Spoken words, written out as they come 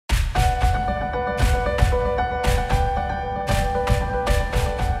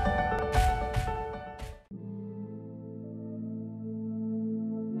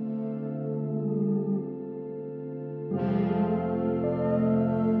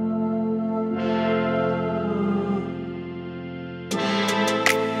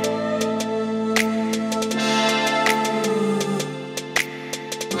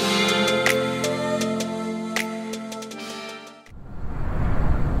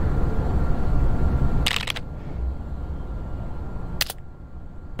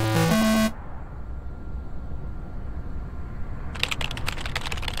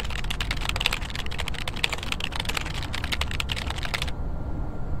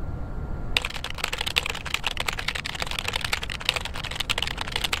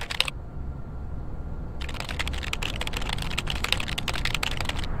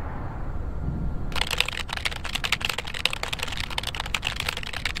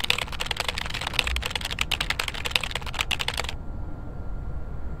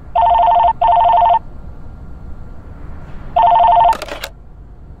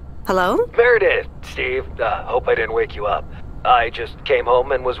Hello? Meredith, Steve, hope I didn't wake you up. I just came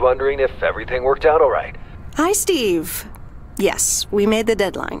home and was wondering if everything worked out all right. Hi, Steve. Yes, we made the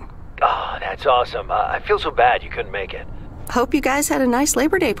deadline. Oh, that's awesome. I feel so bad you couldn't make it. Hope you guys had a nice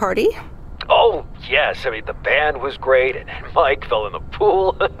Labor Day party. Oh, yes. I mean, the band was great, and Mike fell in the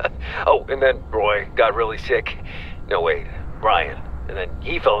pool. Oh, and then Roy got really sick. No, wait, Brian. And then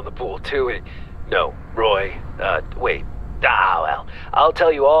he fell in the pool, too. No, Roy. Wait. Well, I'll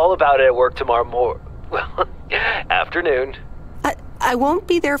tell you all about it at work tomorrow afternoon. I won't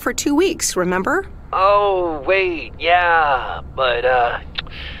be there for 2 weeks, remember? Oh, wait, yeah, but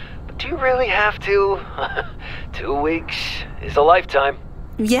do you really have to? 2 weeks is a lifetime.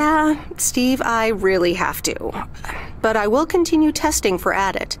 Yeah, Steve, I really have to. But I will continue testing for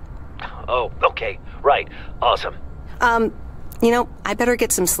Addit. Oh, okay, right, awesome. I better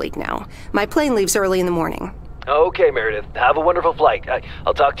get some sleep now. My plane leaves early in the morning. Okay, Meredith, have a wonderful flight.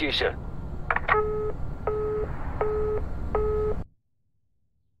 I'll talk to you soon.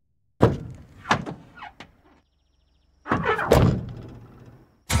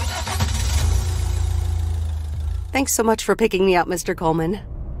 Thanks so much for picking me up, Mr. Coleman.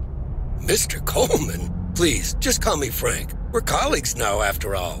 Mr. Coleman? Please, just call me Frank. We're colleagues now,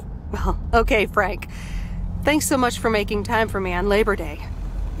 after all. Well, okay, Frank. Thanks so much for making time for me on Labor Day.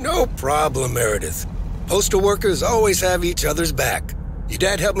 No problem, Meredith. Postal workers always have each other's back. Your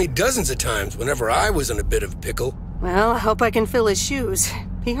dad helped me dozens of times whenever I was in a bit of a pickle. Well, I hope I can fill his shoes.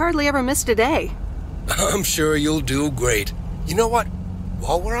 He hardly ever missed a day. I'm sure you'll do great. You know what?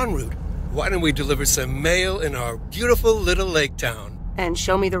 While we're en route, why don't we deliver some mail in our beautiful little lake town? And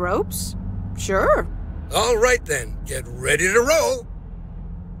show me the ropes? Sure. All right then, get ready to roll.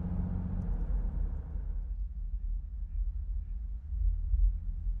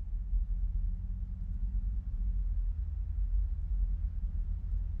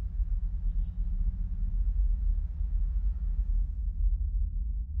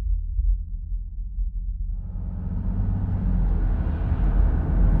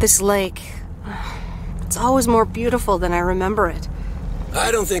 This lake, it's always more beautiful than I remember it.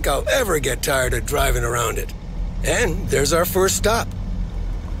 I don't think I'll ever get tired of driving around it. And there's our first stop.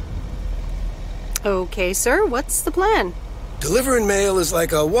 Okay, sir, what's the plan? Delivering mail is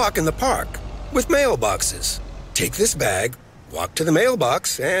like a walk in the park, with mailboxes. Take this bag, walk to the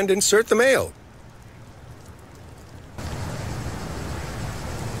mailbox, and insert the mail.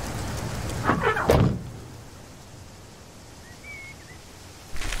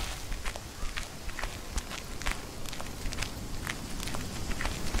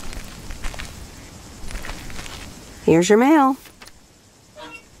 Here's your mail.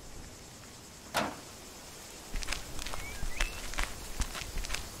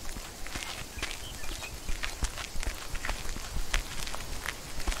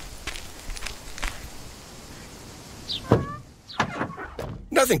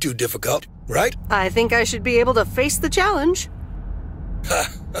 Nothing too difficult, right? I think I should be able to face the challenge. Ha,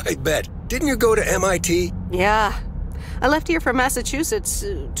 I bet. Didn't you go to MIT? Yeah. I left here from Massachusetts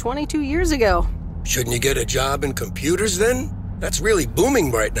 22 years ago. Shouldn't you get a job in computers then? That's really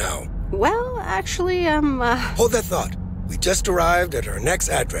booming right now. Well, actually, Hold that thought. We just arrived at our next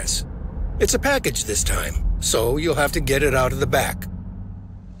address. It's a package this time, so you'll have to get it out of the back.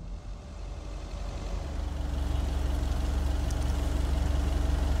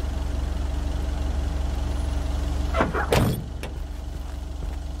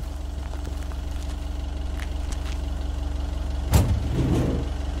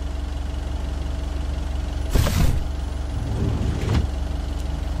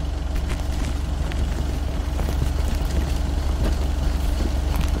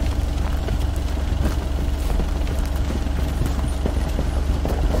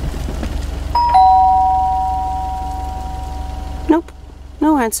 Nope.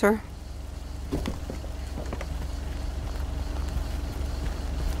 No answer.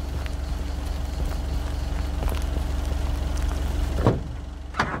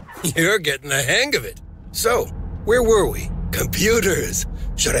 You're getting the hang of it. So, where were we? Computers.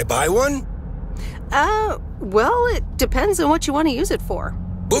 Should I buy one? Well, it depends on what you want to use it for.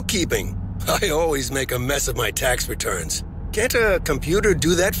 Bookkeeping. I always make a mess of my tax returns. Can't a computer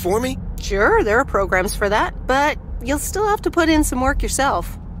do that for me? Sure, there are programs for that, but you'll still have to put in some work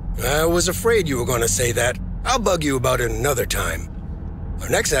yourself. I was afraid you were going to say that. I'll bug you about it another time. Our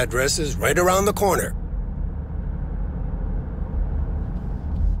next address is right around the corner.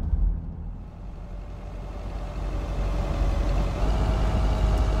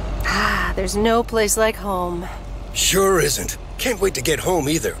 There's no place like home. Sure isn't. Can't wait to get home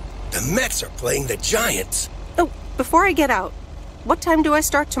either. The Mets are playing the Giants. Oh, before I get out, What time do I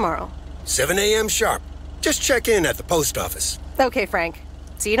start tomorrow? 7 a.m. sharp. Just check in at the post office. Okay, Frank.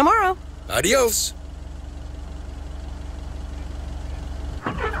 See you tomorrow. Adios.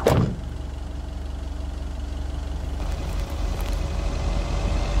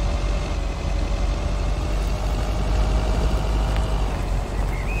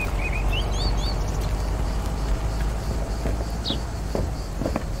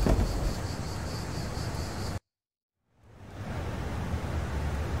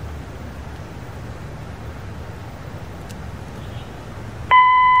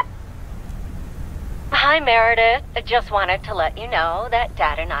 Hi, Meredith. I just wanted to let you know that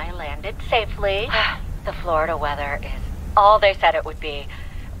Dad and I landed safely. The Florida weather is all they said it would be.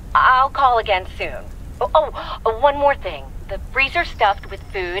 I'll call again soon. One more thing. The freezer's stuffed with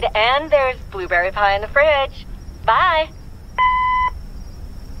food, and there's blueberry pie in the fridge. Bye.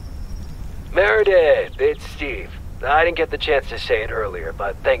 Meredith, it's Steve. I didn't get the chance to say it earlier,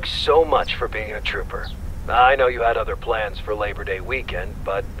 but thanks so much for being a trooper. I know you had other plans for Labor Day weekend,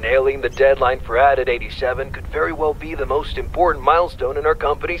 but nailing the deadline for Added 87 could very well be the most important milestone in our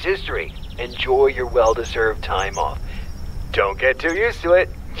company's history. Enjoy your well-deserved time off. Don't get too used to it.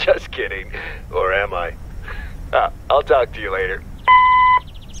 Just kidding. Or am I? I'll talk to you later.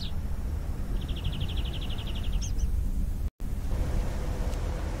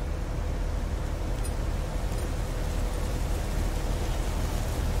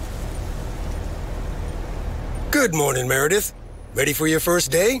 Good morning, Meredith. Ready for your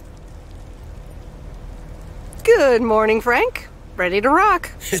first day? Good morning, Frank. Ready to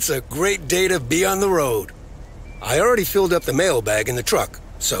rock. It's a great day to be on the road. I already filled up the mailbag in the truck,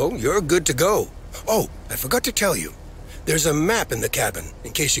 so you're good to go. Oh, I forgot to tell you. There's a map in the cabin,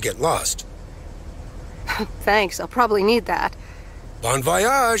 in case you get lost. Thanks, I'll probably need that. Bon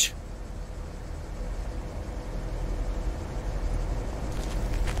voyage!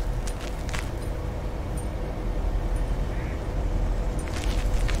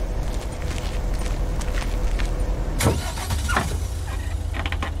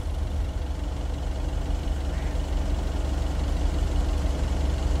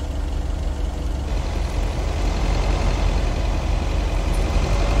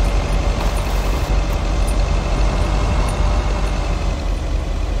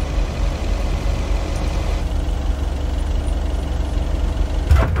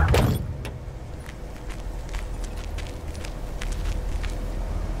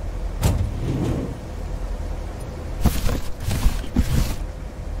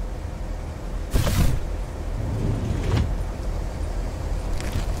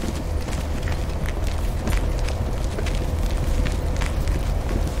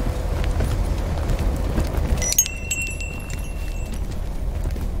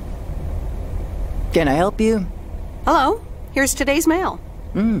 Can I help you? Hello, here's today's mail.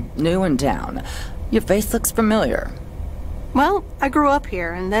 New in town. Your face looks familiar. Well, I grew up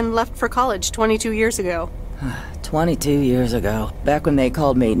here and then left for college 22 years ago. 22 years ago, back when they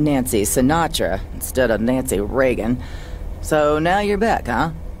called me Nancy Sinatra instead of Nancy Reagan. So now you're back,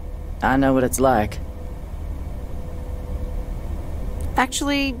 huh? I know what it's like.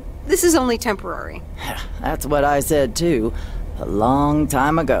 Actually, this is only temporary. That's what I said too, a long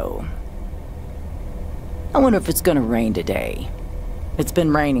time ago. I wonder if it's gonna rain today. It's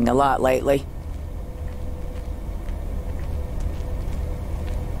been raining a lot lately.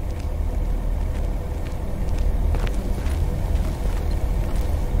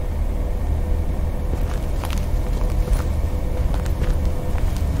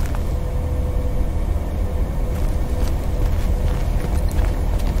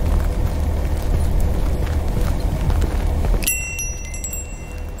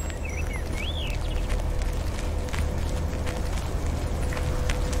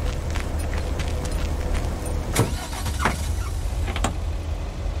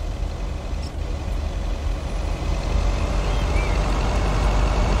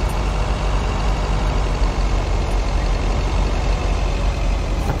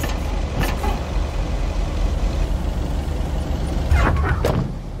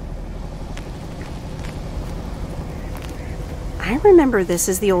 I remember this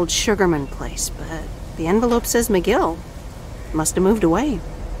as the old Sugarman place, but the envelope says McGill. Must have moved away.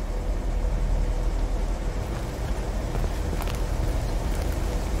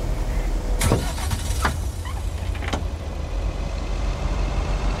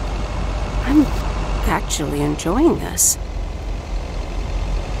 I'm actually enjoying this.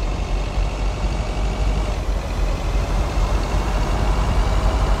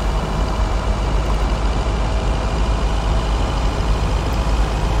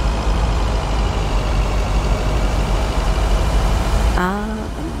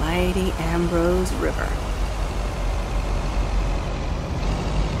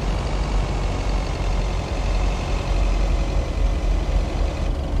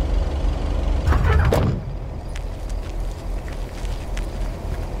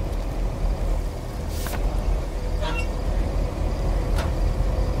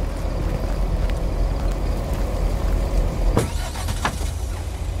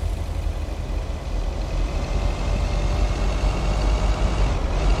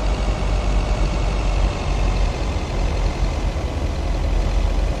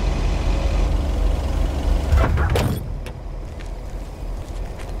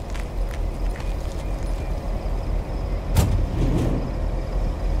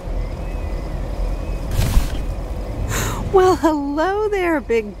 Hello there,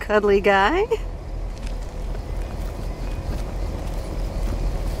 big cuddly guy.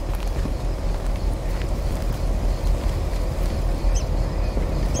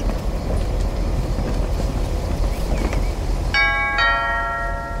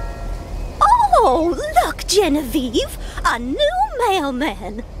 Oh, look, Genevieve! A new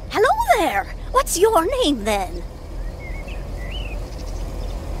mailman! Hello there! What's your name, then?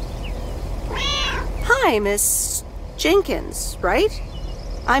 Hi, Miss Jenkins, right?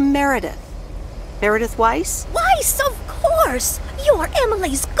 I'm Meredith. Meredith Weiss? Weiss, of course! You're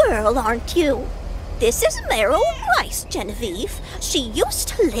Emily's girl, aren't you? This is Meryl Weiss, Genevieve. She used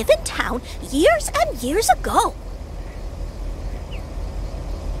to live in town years and years ago.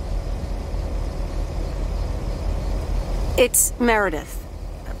 It's Meredith.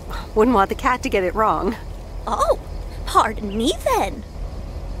 Wouldn't want the cat to get it wrong. Oh, pardon me then.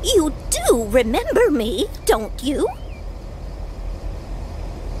 You do remember me, don't you?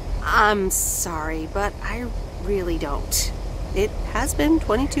 I'm sorry, but I really don't. It has been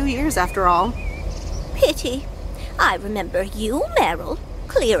 22 years after all. Pity. I remember you, Meryl,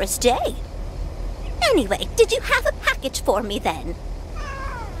 clear as day. Anyway, did you have a package for me then?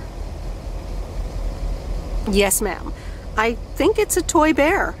 Yes, ma'am. I think it's a toy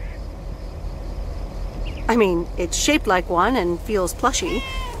bear. I mean, it's shaped like one and feels plushy.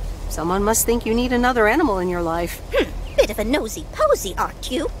 Someone must think you need another animal in your life. Bit of a nosy-posy,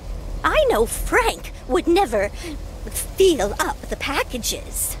 aren't you? I know Frank would never feel up the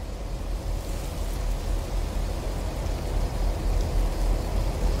packages.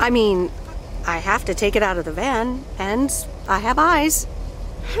 I mean, I have to take it out of the van, and I have eyes.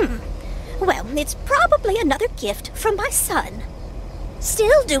 Well, it's probably another gift from my son.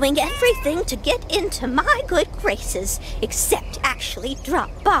 Still doing everything to get into my good graces, except actually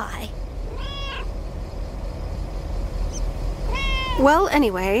drop by. Well,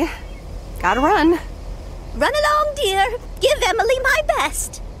 anyway, gotta run. Run along, dear. Give Emily my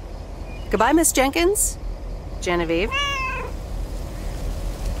best. Goodbye, Miss Jenkins. Genevieve.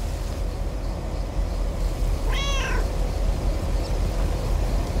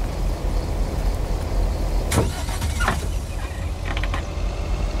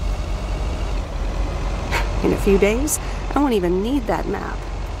 In a few days, I won't even need that map.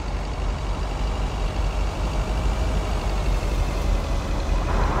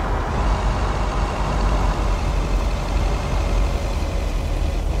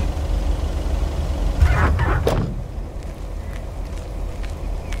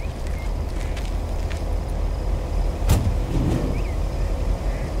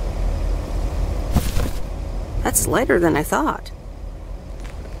 That's lighter than I thought.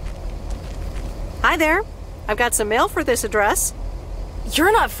 Hi there. I've got some mail for this address.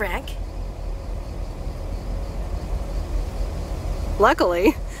 You're not Frank.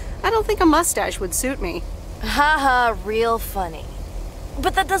 Luckily, I don't think a mustache would suit me. Haha, real funny.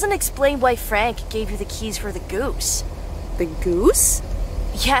 But that doesn't explain why Frank gave you the keys for the goose. The goose?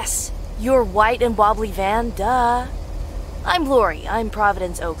 Yes, your white and wobbly van, duh. I'm Lori, I'm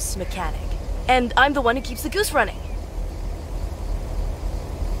Providence Oaks' mechanic. And I'm the one who keeps the goose running.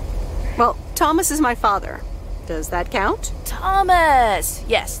 Well, Thomas is my father. Does that count? Thomas!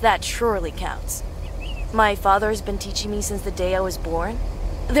 Yes, that surely counts. My father has been teaching me since the day I was born.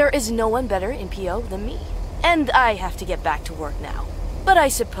 There is no one better in PO than me. And I have to get back to work now. But I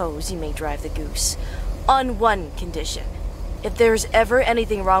suppose you may drive the goose. On one condition. If there's ever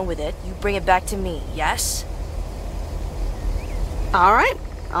anything wrong with it, you bring it back to me, yes? All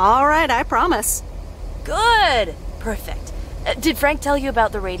right, I promise. Good! Perfect. Did Frank tell you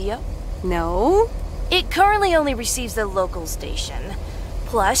about the radio? No? It currently only receives the local station.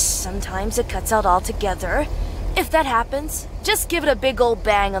 Plus, sometimes it cuts out altogether. If that happens, just give it a big old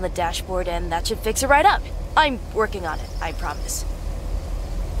bang on the dashboard and that should fix it right up. I'm working on it, I promise.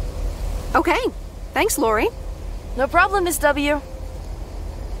 Okay. Thanks, Lori. No problem, Miss W.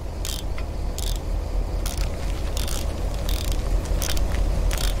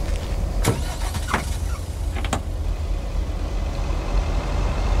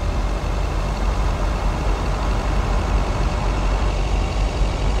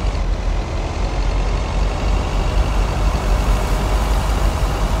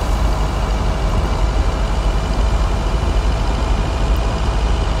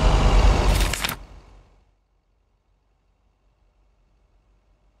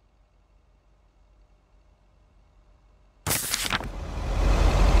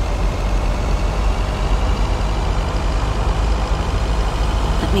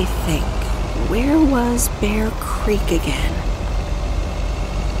 Let me think. Where was Bear Creek again?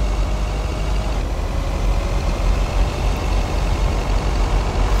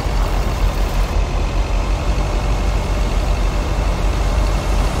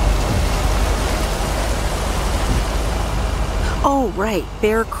 right,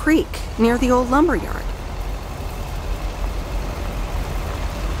 Bear Creek, near the old lumber yard.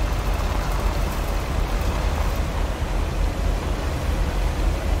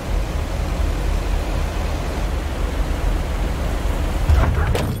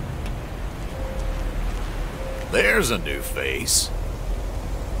 There's a new face.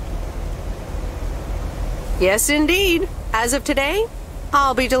 Yes, indeed. As of today,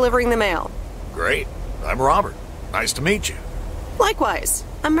 I'll be delivering the mail. Great. I'm Robert. Nice to meet you. Likewise,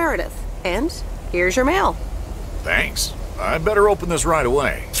 I'm Meredith. And here's your mail. Thanks. I'd better open this right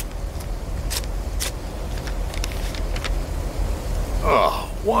away.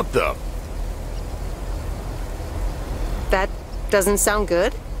 Oh, what the... That doesn't sound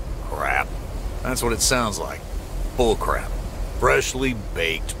good. crap. That's what it sounds like. Bull crap. Freshly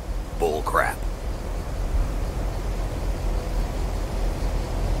baked bull crap.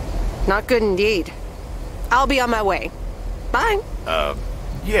 Not good indeed. I'll be on my way. Bye.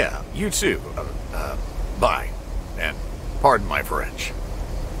 Yeah, you too. Bye. And pardon my French.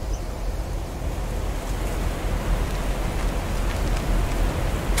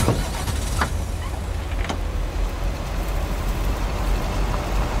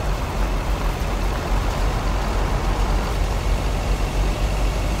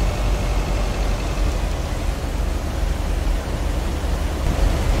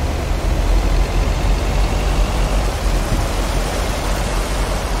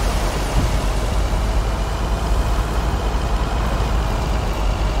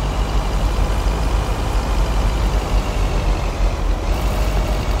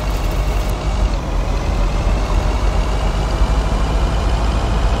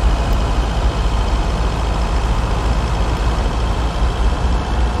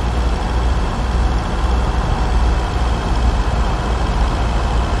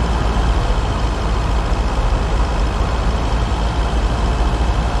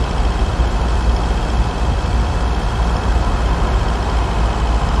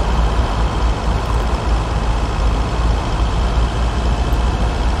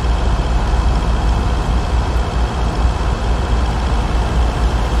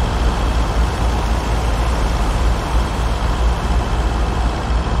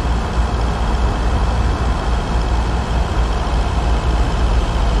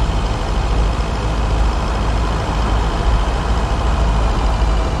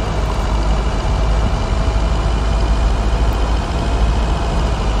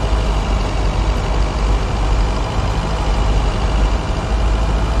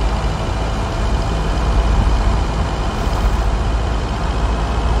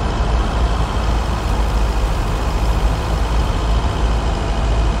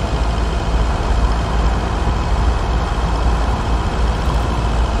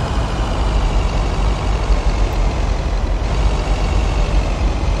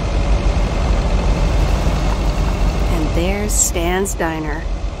 Stan's Diner.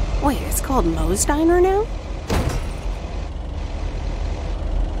 Wait, it's called Moe's Diner now?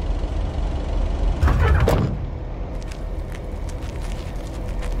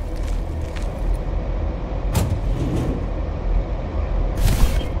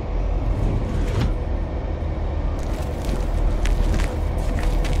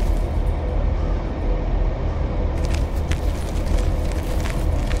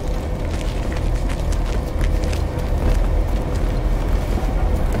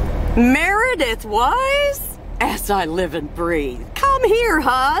 Meredith Weiss? As I live and breathe. Come here,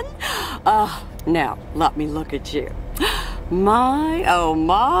 hon. Now, let me look at you. My, oh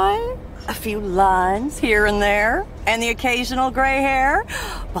my. A few lines here and there, and the occasional gray hair.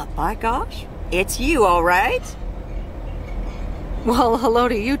 But by gosh, it's you, all right? Well, hello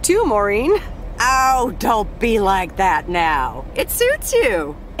to you too, Maureen. Oh, don't be like that now. It suits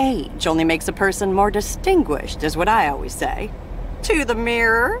you. Age only makes a person more distinguished, is what I always say. To the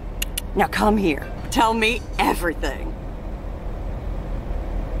mirror. Now come here. Tell me everything.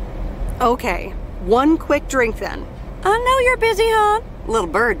 Okay, one quick drink then. I know you're busy, hon. Little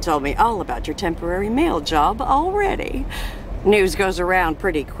Bird told me all about your temporary mail job already. News goes around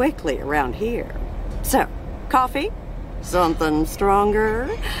pretty quickly around here. So, coffee? Something stronger?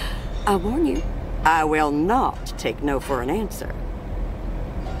 I warn you, I will not take no for an answer.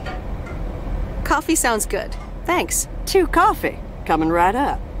 Coffee sounds good. Thanks. 2 coffee, coming right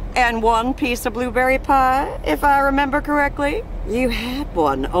up. And 1 piece of blueberry pie, if I remember correctly. You had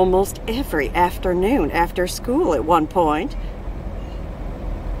one almost every afternoon after school at one point.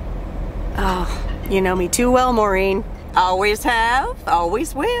 Oh, you know me too well, Maureen. Always have,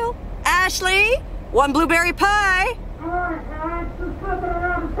 always will. Ashley, 1 blueberry pie.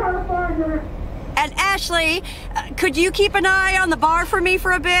 And Ashley, could you keep an eye on the bar for me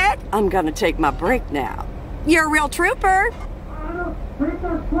for a bit? I'm gonna take my break now. You're a real trooper.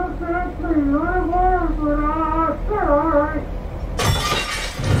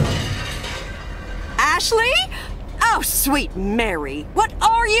 Ashley? Oh, sweet Mary, what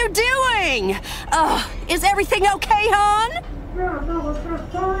are you doing? Is everything okay, hon?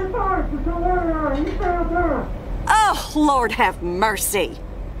 Oh, Lord have mercy.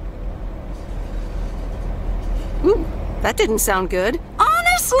 Ooh, that didn't sound good.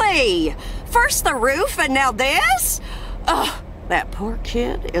 Honestly! First the roof and now this? Ugh, that poor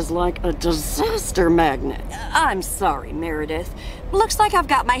kid is like a disaster magnet. I'm sorry, Meredith. Looks like I've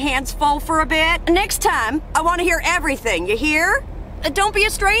got my hands full for a bit. Next time, I want to hear everything, you hear? Don't be a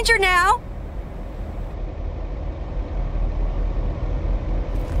stranger now.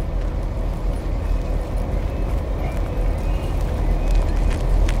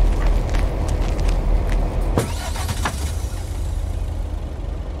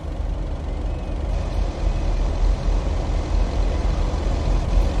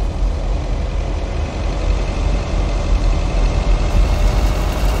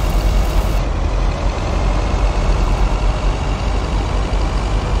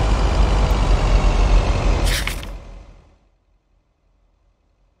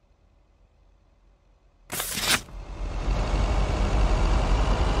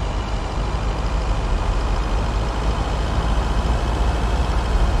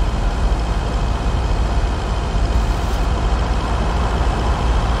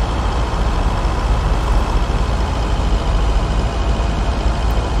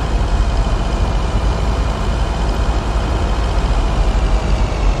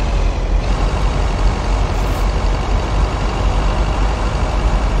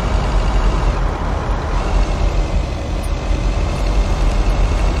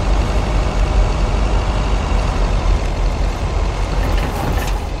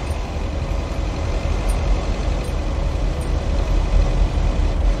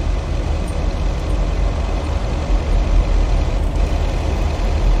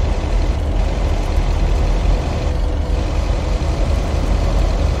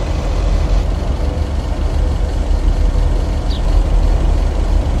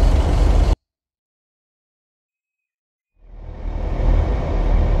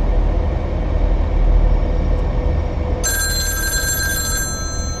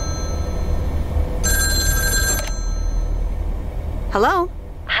 Hello?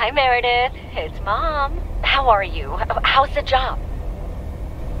 Hi, Meredith. It's Mom. How are you? How's the job?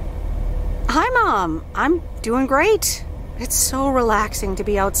 Hi, Mom. I'm doing great. It's so relaxing to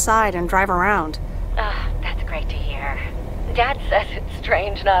be outside and drive around. That's great to hear. Dad says it's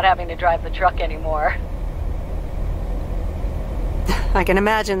strange not having to drive the truck anymore. I can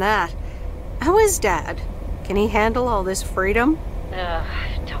imagine that. How is Dad? Can he handle all this freedom?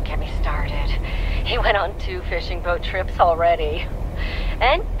 Don't get me started. He went on 2 fishing boat trips already.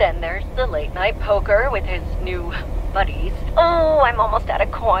 And then there's the late-night poker with his new buddies. Oh, I'm almost out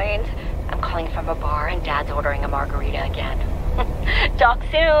of coins. I'm calling from a bar and Dad's ordering a margarita again. Talk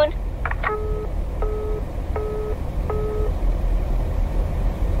soon.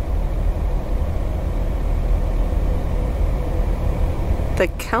 The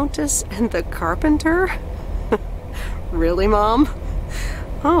Countess and the Carpenter? Really, Mom?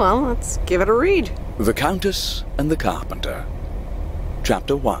 Oh well, let's give it a read. The Countess and the Carpenter.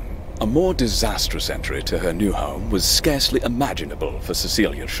 Chapter 1. A more disastrous entry to her new home was scarcely imaginable for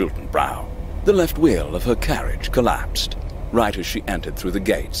Cecilia Schultenbrow. The left wheel of her carriage collapsed, right as she entered through the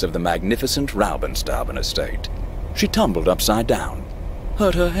gates of the magnificent Raubenstaben estate. She tumbled upside down,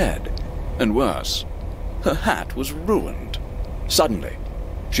 hurt her head, and worse, her hat was ruined. Suddenly,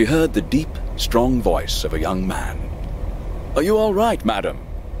 she heard the deep, strong voice of a young man. "Are you all right, madam?"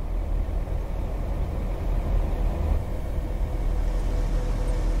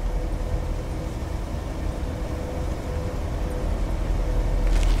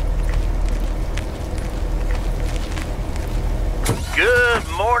 Good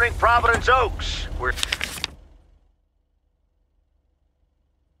morning, Providence Oaks. We're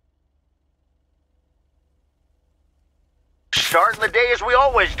starting the day as we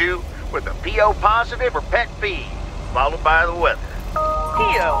always do, with a PO positive or pet peeve, followed by the weather.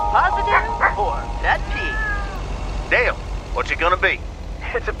 PO positive or pet peeve? Dale, what's it gonna be?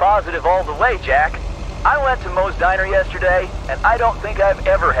 It's a positive all the way, Jack. I went to Moe's Diner yesterday, and I don't think I've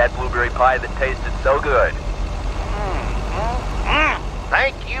ever had blueberry pie that tasted so good.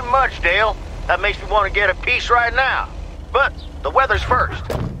 Thank you much, Dale. That makes me want to get a piece right now. But the weather's first.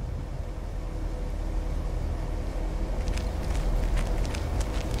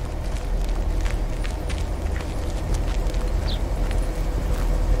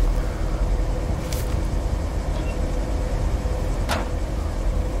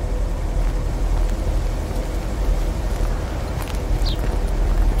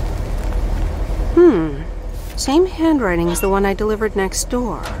 Same handwriting as the one I delivered next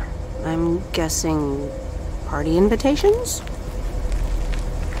door. I'm guessing party invitations?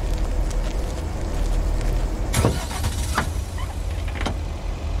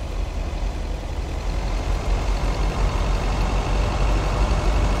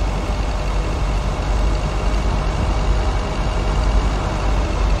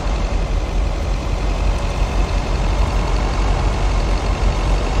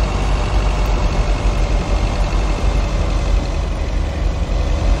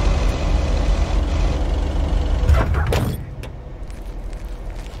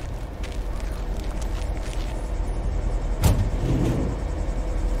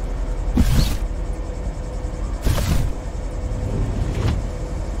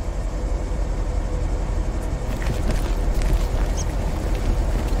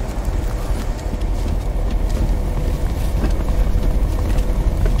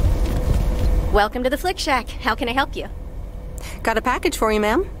 Welcome to the Flick Shack. How can I help you? Got a package for you,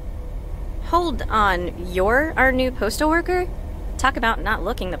 ma'am. Hold on. You're our new postal worker? Talk about not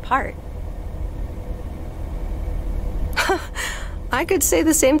looking the part. I could say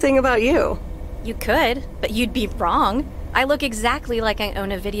the same thing about you. You could, but you'd be wrong. I look exactly like I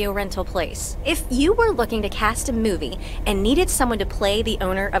own a video rental place. If you were looking to cast a movie and needed someone to play the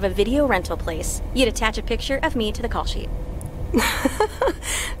owner of a video rental place, you'd attach a picture of me to the call sheet.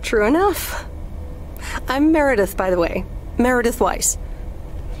 True enough. I'm Meredith, by the way. Meredith Weiss.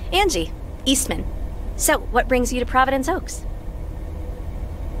 Angie, Eastman. So, what brings you to Providence Oaks?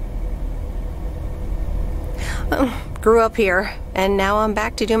 Grew up here, and now I'm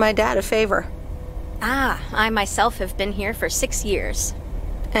back to do my dad a favor. Ah, I myself have been here for 6 years.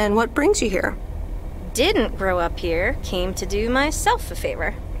 And what brings you here? Didn't grow up here, came to do myself a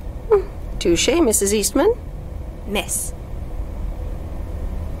favor. Touché, Mrs. Eastman. Miss.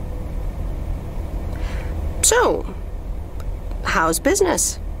 So, how's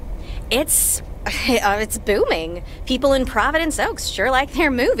business? It's booming. People in Providence Oaks sure like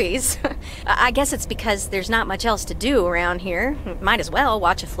their movies. I guess it's because there's not much else to do around here. Might as well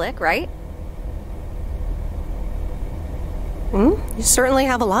watch a flick, right? You certainly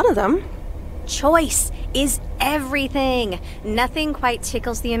have a lot of them. Choice is everything. Nothing quite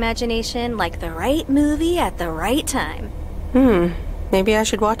tickles the imagination like the right movie at the right time. Maybe I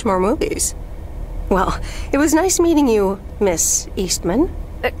should watch more movies. Well, it was nice meeting you, Miss Eastman.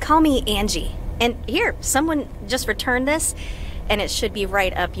 Call me Angie. And here, someone just returned this, and it should be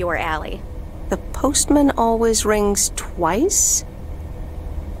right up your alley. The postman always rings twice?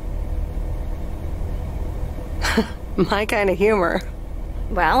 My kind of humor.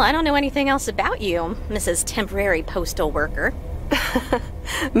 Well, I don't know anything else about you, Mrs. Temporary Postal Worker.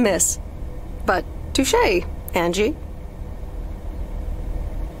 Miss. But touché, Angie.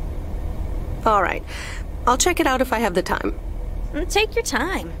 All right. I'll check it out if I have the time. Take your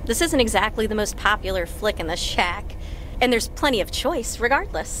time. This isn't exactly the most popular flick in the shack, and there's plenty of choice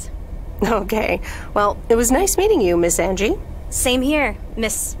regardless. Okay. Well, it was nice meeting you, Miss Angie. Same here,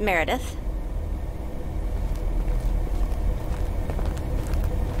 Miss Meredith.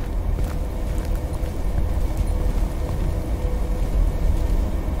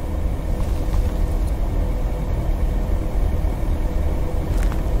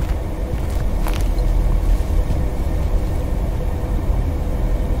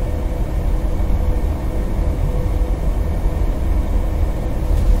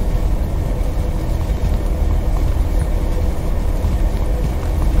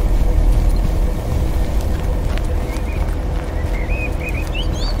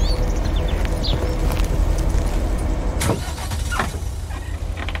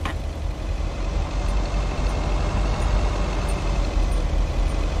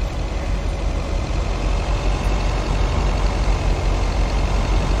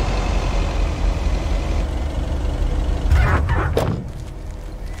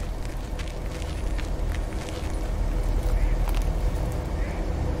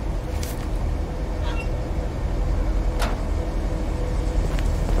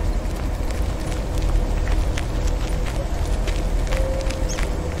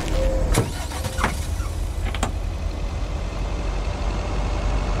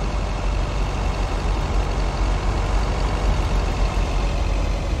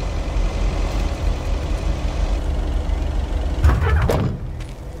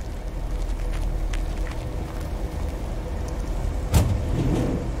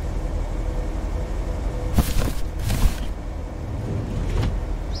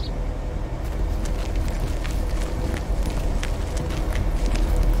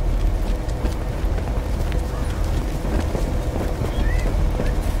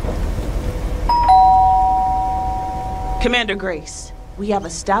 Commander Grace, we have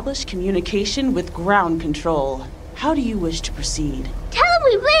established communication with ground control. How do you wish to proceed? Tell them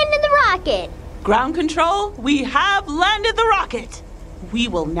we've landed the rocket. Ground control, we have landed the rocket. We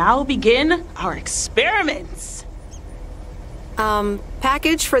will now begin our experiments.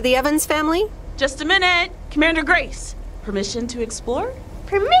 Package for the Evans family? Just a minute. Commander Grace, permission to explore?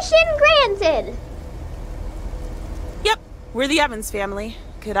 Permission granted. Yep, we're the Evans family.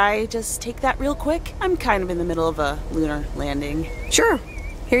 Could I just take that real quick? I'm kind of in the middle of a lunar landing. Sure.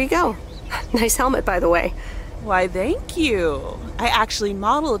 Here you go. Nice helmet, by the way. Why, thank you. I actually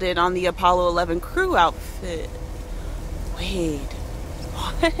modeled it on the Apollo 11 crew outfit. Wait,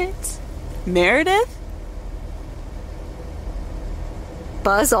 what? Meredith?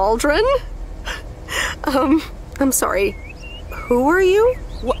 Buzz Aldrin? I'm sorry. Who are you?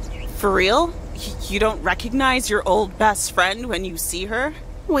 What? For real? You don't recognize your old best friend when you see her?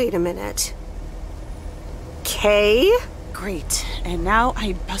 Wait a minute. Kay? Great. And now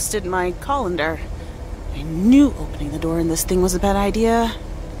I busted my colander. I knew opening the door in this thing was a bad idea.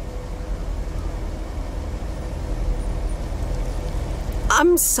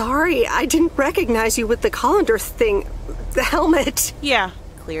 I'm sorry. I didn't recognize you with the colander thing. The helmet. Yeah,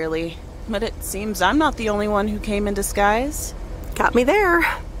 clearly. But it seems I'm not the only one who came in disguise. Got me there.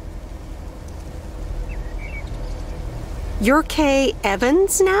 You're Kay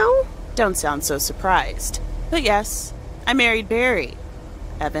Evans now? Don't sound so surprised. But yes, I married Barry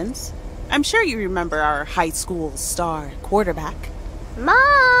Evans. I'm sure you remember our high school star quarterback.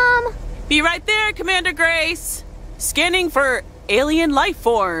 Mom! Be right there, Commander Grace. Scanning for alien life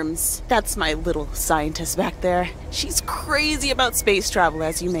forms. That's my little scientist back there. She's crazy about space travel,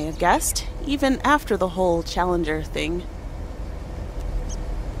 as you may have guessed, even after the whole Challenger thing.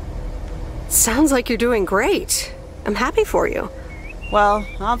 Sounds like you're doing great. I'm happy for you. Well,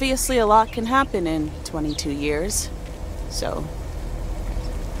 obviously a lot can happen in 22 years. So...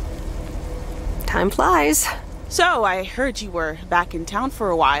 time flies. So, I heard you were back in town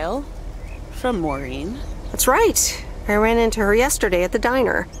for a while. From Maureen. That's right. I ran into her yesterday at the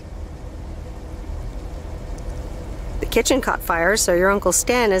diner. The kitchen caught fire, so your Uncle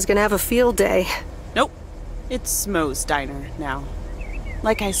Stan is gonna have a field day. Nope. It's Mo's diner now.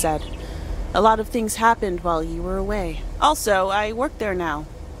 Like I said, a lot of things happened while you were away. Also, I work there now.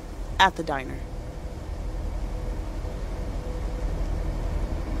 At the diner.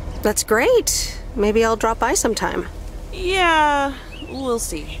 That's great. Maybe I'll drop by sometime. Yeah, we'll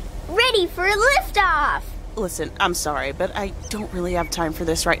see. Ready for a liftoff! Listen, I'm sorry, but I don't really have time for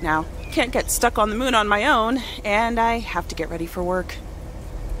this right now. Can't get stuck on the moon on my own, and I have to get ready for work.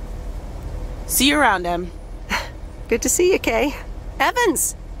 See you around, Em. Good to see you, Kay.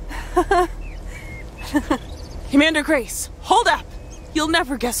 Evans! Commander Grace, hold up! You'll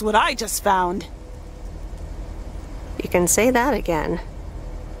never guess what I just found. You can say that again.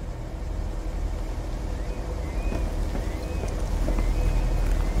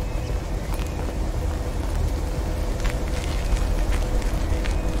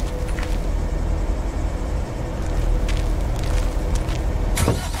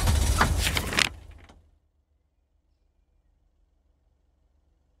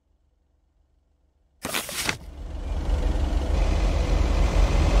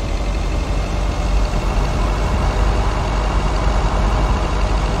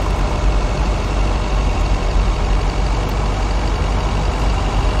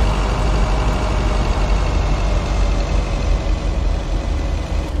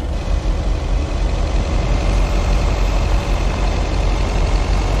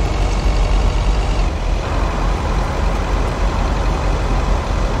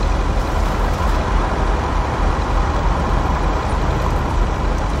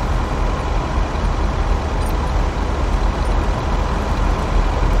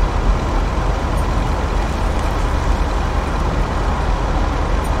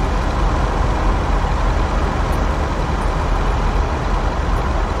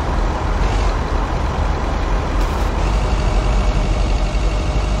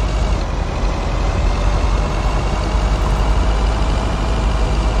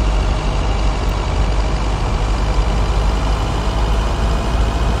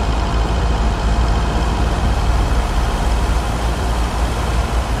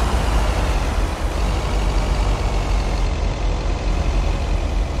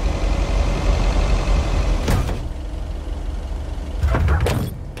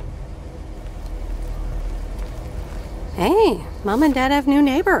 Hey, Mom and Dad have new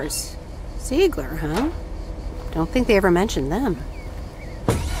neighbors. Ziegler, huh? Don't think they ever mentioned them.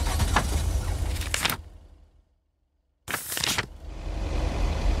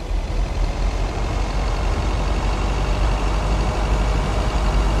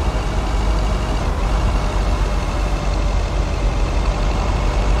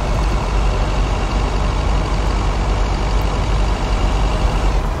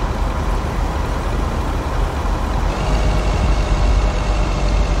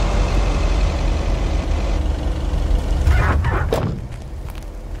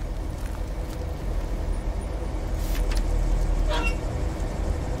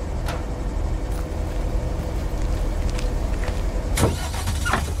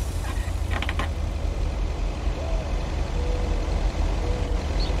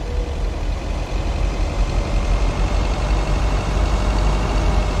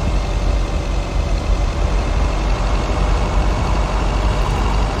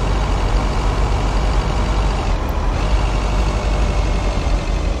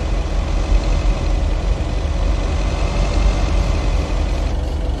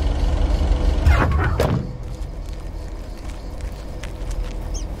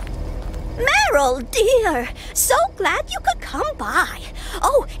 dear. So glad you could come by.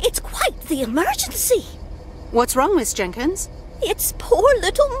 Oh, it's quite the emergency. What's wrong, Miss Jenkins? It's poor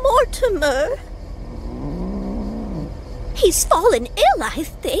little Mortimer. He's fallen ill, I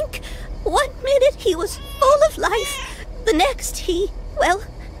think. 1 minute he was full of life. The next he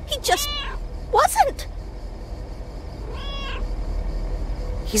just wasn't.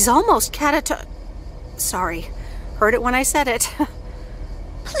 He's almost Sorry. Heard it when I said it.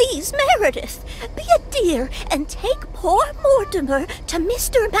 Please, Meredith, be a dear and take poor Mortimer to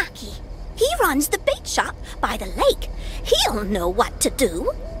Mr. Mackey. He runs the bait shop by the lake. He'll know what to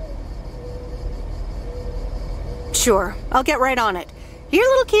do. Sure, I'll get right on it. Here,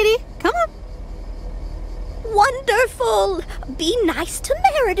 little kitty, come on. Wonderful. Be nice to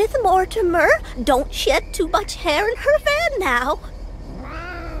Meredith, Mortimer. Don't shed too much hair in her van now.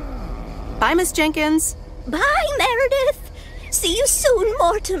 Bye, Miss Jenkins. Bye, Meredith. See you soon,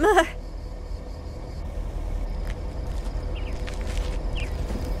 Mortimer.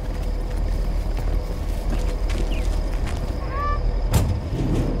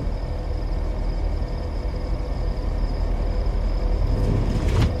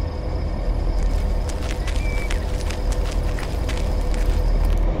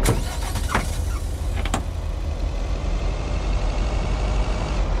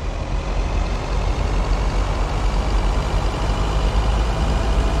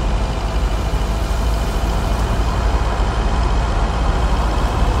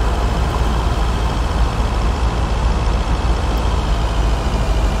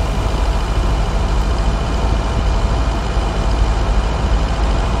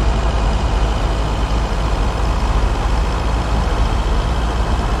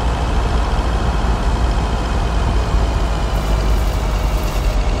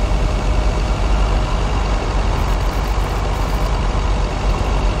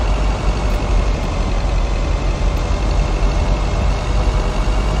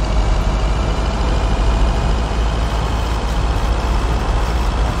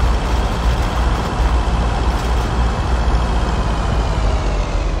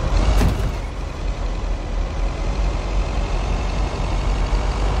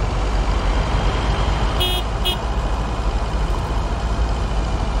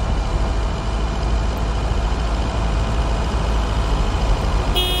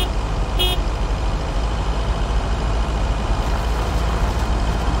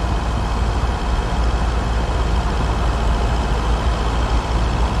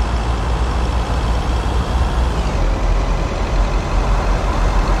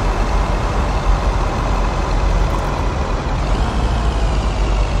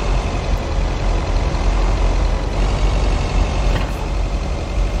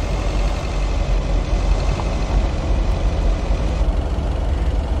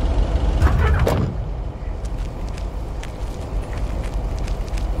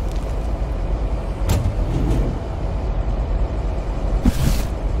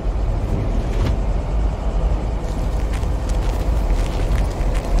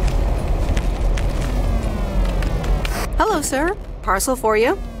 Hello, sir. Parcel for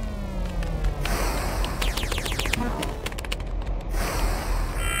you.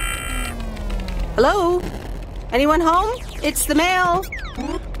 Hello? Anyone home? It's the mail.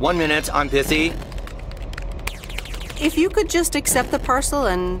 1 minute, I'm busy. If you could just accept the parcel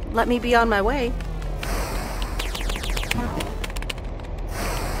and let me be on my way.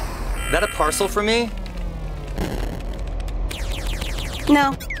 That a parcel for me?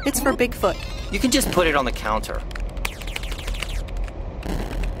 No, it's for Bigfoot. You can just put it on the counter.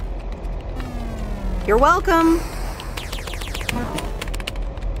 You're welcome.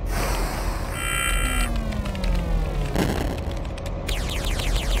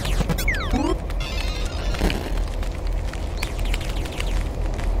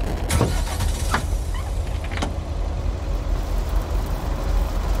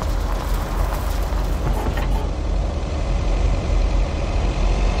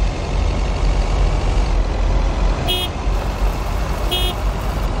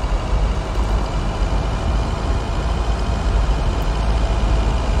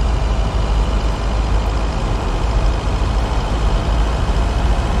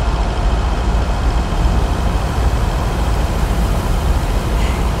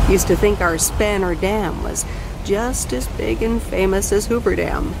 Used to think our Spanner Dam was just as big and famous as Hoover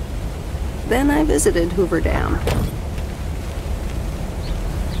Dam. Then I visited Hoover Dam.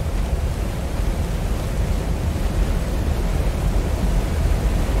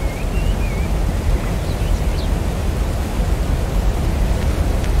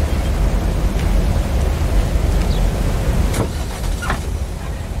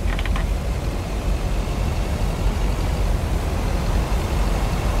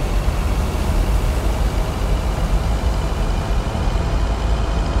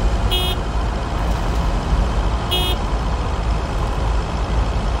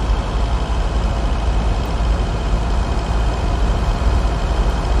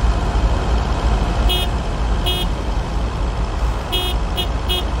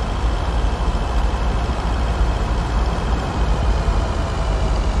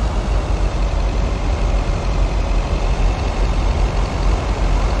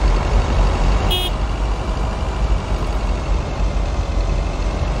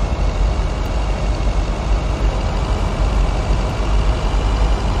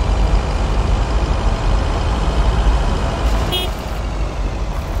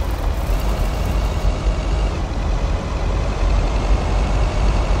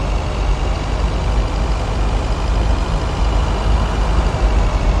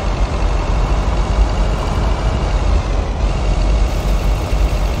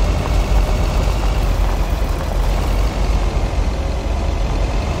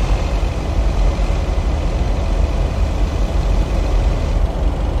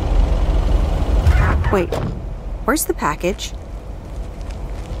 Wait, where's the package?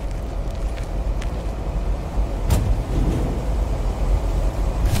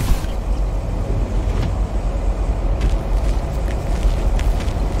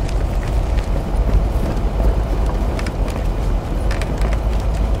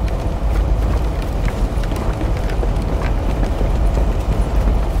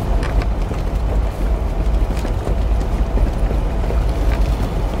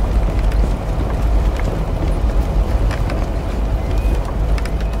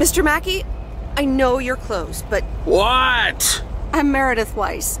 Mr. Mackey, I know you're closed, but... What? I'm Meredith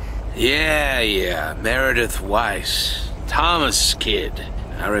Weiss. Yeah, Meredith Weiss. Thomas' kid.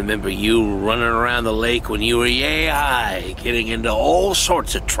 I remember you running around the lake when you were yay high, getting into all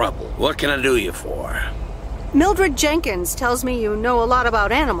sorts of trouble. What can I do you for? Mildred Jenkins tells me you know a lot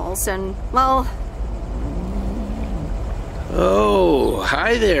about animals, and, well... Oh,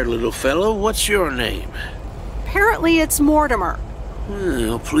 hi there, little fellow. What's your name? Apparently it's Mortimer.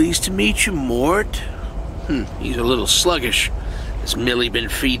 Well, pleased to meet you, Mort. He's a little sluggish. Has Millie been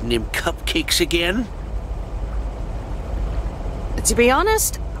feeding him cupcakes again? To be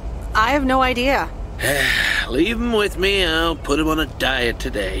honest, I have no idea. Leave him with me. I'll put him on a diet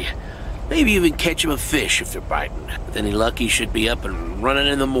today. Maybe even catch him a fish if they're biting. With any luck, he should be up and running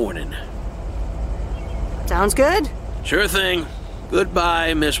in the morning. Sounds good. Sure thing.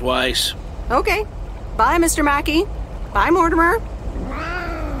 Goodbye, Miss Weiss. Okay. Bye, Mr. Mackey. Bye, Mortimer.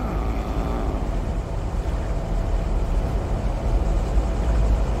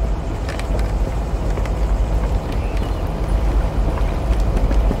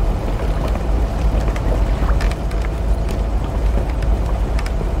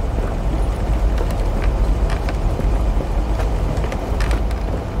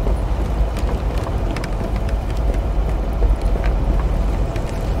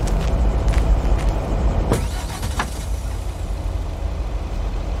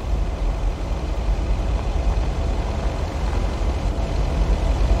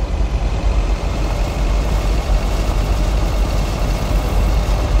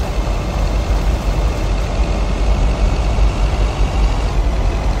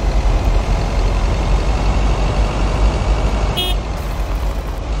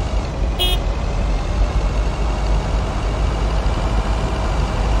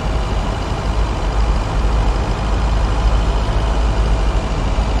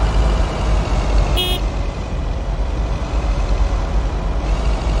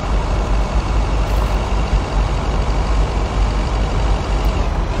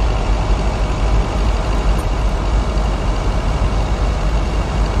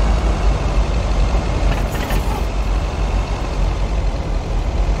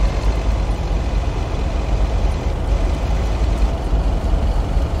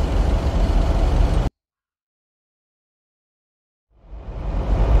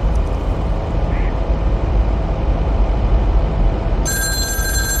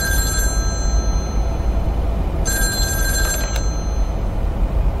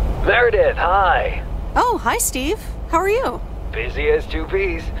 Meredith, hi. Oh, hi, Steve. How are you? Busy as two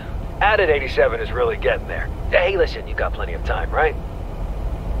peas. Added 87 is really getting there. Hey, listen, you got plenty of time, right?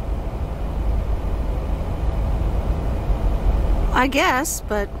 I guess,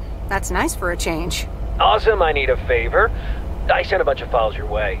 but that's nice for a change. Awesome, I need a favor. I sent a bunch of files your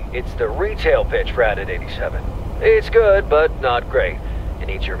way. It's the retail pitch for Added 87. It's good, but not great. It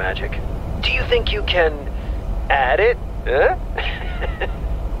needs your magic. Do you think you can add it?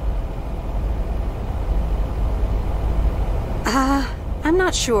 Huh? I'm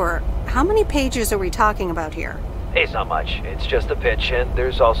not sure. How many pages are we talking about here? It's not much. It's just a pitch, and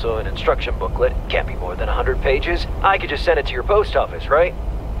there's also an instruction booklet. Can't be more than 100 pages. I could just send it to your post office, right?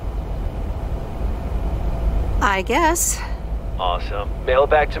 I guess. Awesome. Mail it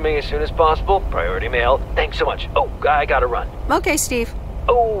back to me as soon as possible. Priority mail. Thanks so much. Oh, I gotta run. Okay, Steve.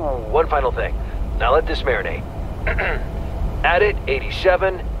 Oh, one final thing. Now let this marinate. Add it,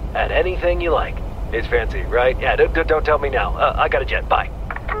 87, add anything you like. It's fancy, right? Yeah, don't tell me now. I got a jet. Bye.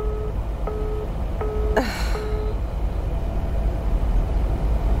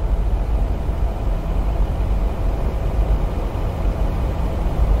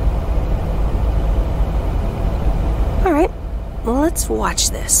 All right, let's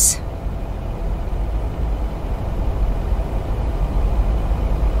watch this.